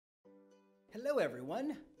Hello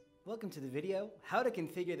everyone! Welcome to the video, how to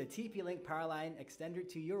configure the TP-Link Powerline Extender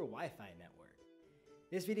to your Wi-Fi network.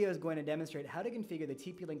 This video is going to demonstrate how to configure the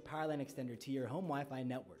TP-Link Powerline Extender to your home Wi-Fi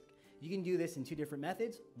network. You can do this in two different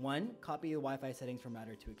methods. One, copy the Wi-Fi settings from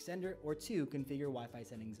router to extender, or two, configure Wi-Fi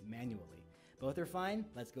settings manually. Both are fine.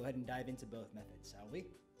 Let's go ahead and dive into both methods, shall we?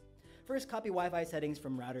 First, copy Wi-Fi settings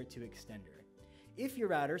from router to extender. If your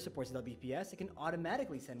router supports LBPS, it can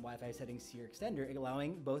automatically send Wi-Fi settings to your extender,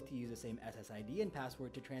 allowing both to use the same SSID and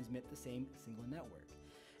password to transmit the same single network.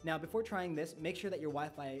 Now, before trying this, make sure that your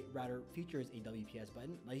Wi-Fi router features a WPS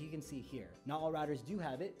button, like you can see here. Not all routers do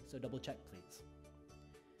have it, so double check please.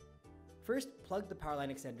 First, plug the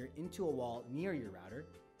Powerline extender into a wall near your router.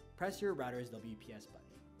 Press your router's WPS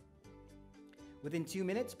button. Within 2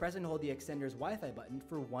 minutes, press and hold the extender's Wi-Fi button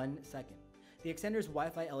for 1 second. The extender's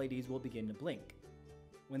Wi-Fi LEDs will begin to blink.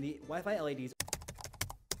 When the Wi-Fi LEDs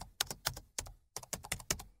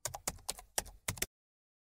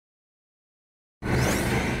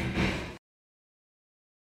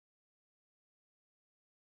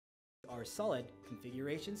are solid,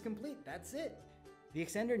 configuration's complete, that's it. The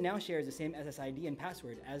extender now shares the same SSID and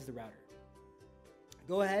password as the router.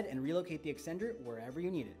 Go ahead and relocate the extender wherever you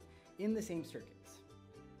need it, in the same circuits.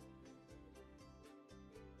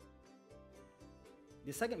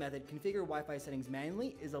 The second method, configure Wi-Fi settings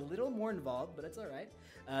manually, is a little more involved, but it's all right.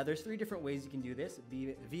 There's 3 different ways you can do this: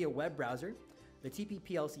 via web browser, the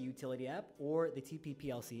TP-PLC utility app, or the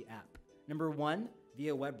TP-PLC app. Number 1,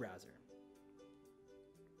 via web browser.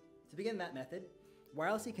 To begin that method,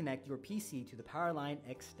 wirelessly connect your PC to the Powerline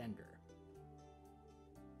extender.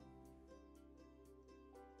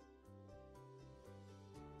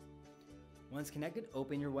 Once connected,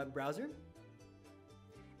 open your web browser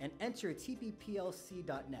and enter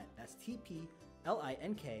TP-PLC.net, that's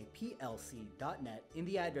TP-Link-PLC.net in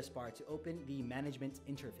the address bar to open the management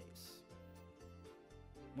interface.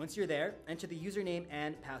 Once you're there, enter the username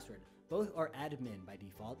and password. Both are admin by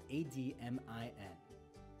default, ADMIN.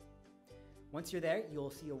 Once you're there, you'll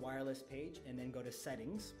see a wireless page and then go to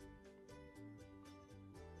settings.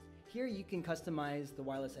 Here you can customize the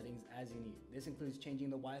wireless settings as you need. This includes changing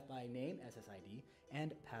the Wi-Fi name, SSID,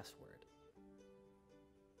 and password.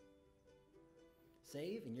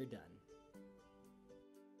 Save and you're done.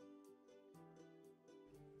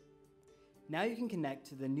 Now you can connect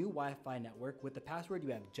to the new Wi-Fi network with the password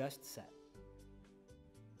you have just set.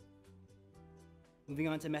 Moving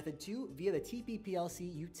on to method 2, via the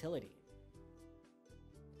TP-PLC utility.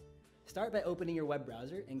 Start by opening your web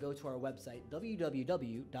browser and go to our website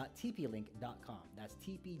www.tplink.com. That's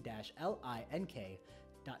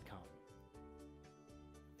tp-link.com.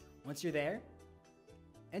 Once you're there,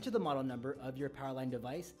 enter the model number of your Powerline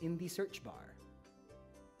device in the search bar.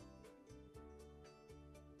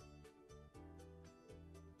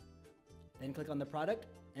 Then click on the product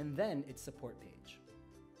and then its support page.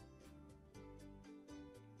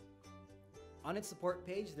 On its support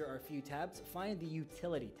page, there are a few tabs. Find the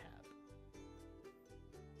utility tab.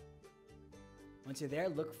 Once you're there,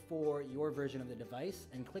 look for your version of the device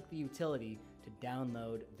and click the utility to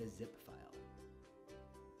download the zip file.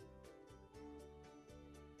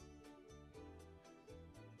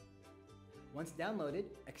 Once downloaded,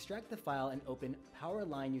 extract the file and open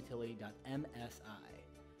powerlineutility.msi.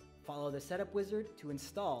 Follow the setup wizard to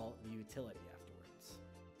install the utility afterwards.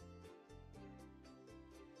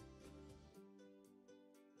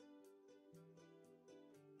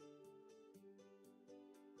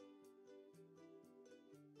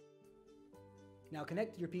 Now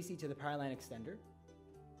connect your PC to the Powerline extender,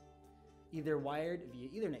 either wired via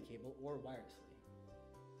Ethernet cable or wirelessly.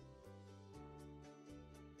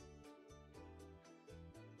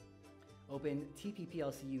 Open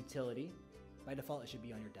TP-PLC utility. By default, it should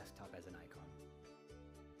be on your desktop as an icon.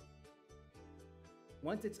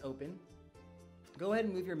 Once it's open, go ahead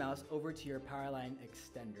and move your mouse over to your Powerline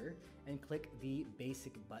extender and click the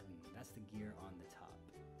basic button. That's the gear on the top.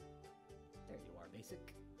 There you are,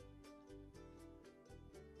 basic.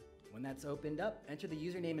 When that's opened up, enter the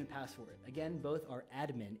username and password. Again, both are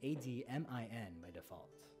admin, ADMIN by default.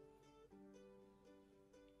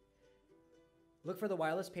 Look for the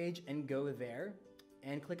wireless page and go there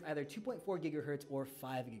and click either 2.4 gigahertz or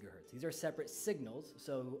 5 gigahertz. These are separate signals,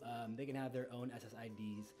 so they can have their own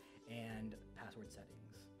SSIDs and password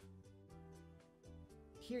settings.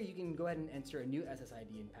 Here you can go ahead and enter a new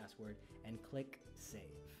SSID and password and click save.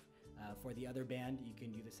 For the other band, you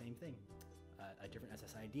can do the same thing. A different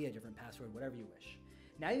SSID, a different password, whatever you wish.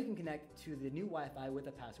 Now you can connect to the new Wi-Fi with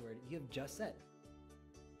a password you have just set.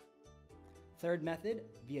 Third method,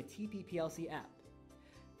 via TP-PLC app.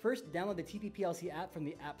 First, download the TP-PLC app from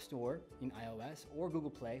the App Store in iOS or Google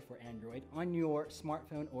Play for Android on your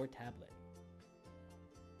smartphone or tablet.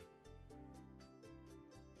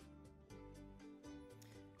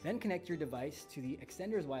 Then connect your device to the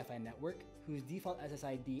extender's Wi-Fi network, whose default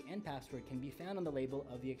SSID and password can be found on the label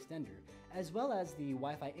of the extender, as well as the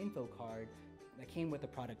Wi-Fi info card that came with the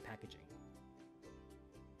product packaging.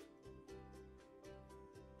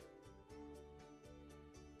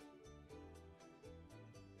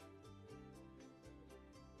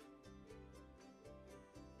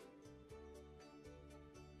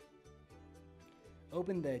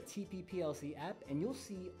 Open the TP-PLC app and you'll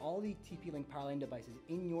see all the TP-Link Powerline devices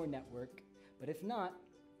in your network, but if not,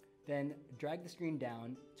 then drag the screen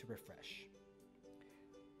down to refresh.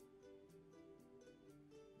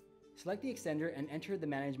 Select the extender and enter the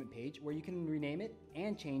management page where you can rename it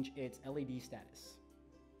and change its LED status.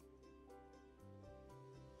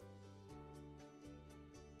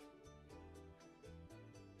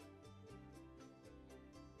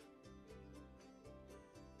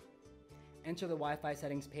 Enter the Wi-Fi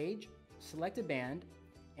settings page, select a band,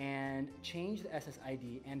 and change the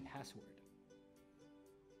SSID and password.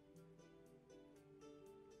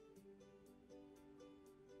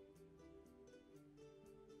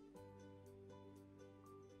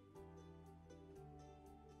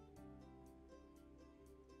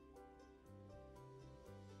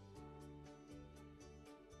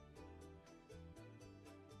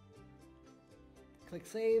 Click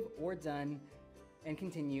Save or Done and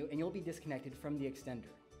continue, and you'll be disconnected from the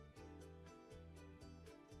extender.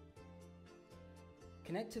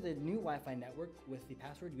 Connect to the new Wi-Fi network with the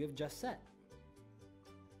password you have just set.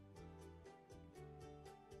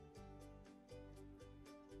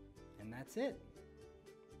 And that's it.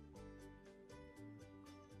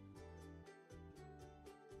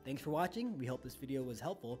 Thanks for watching. We hope this video was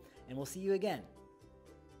helpful, and we'll see you again.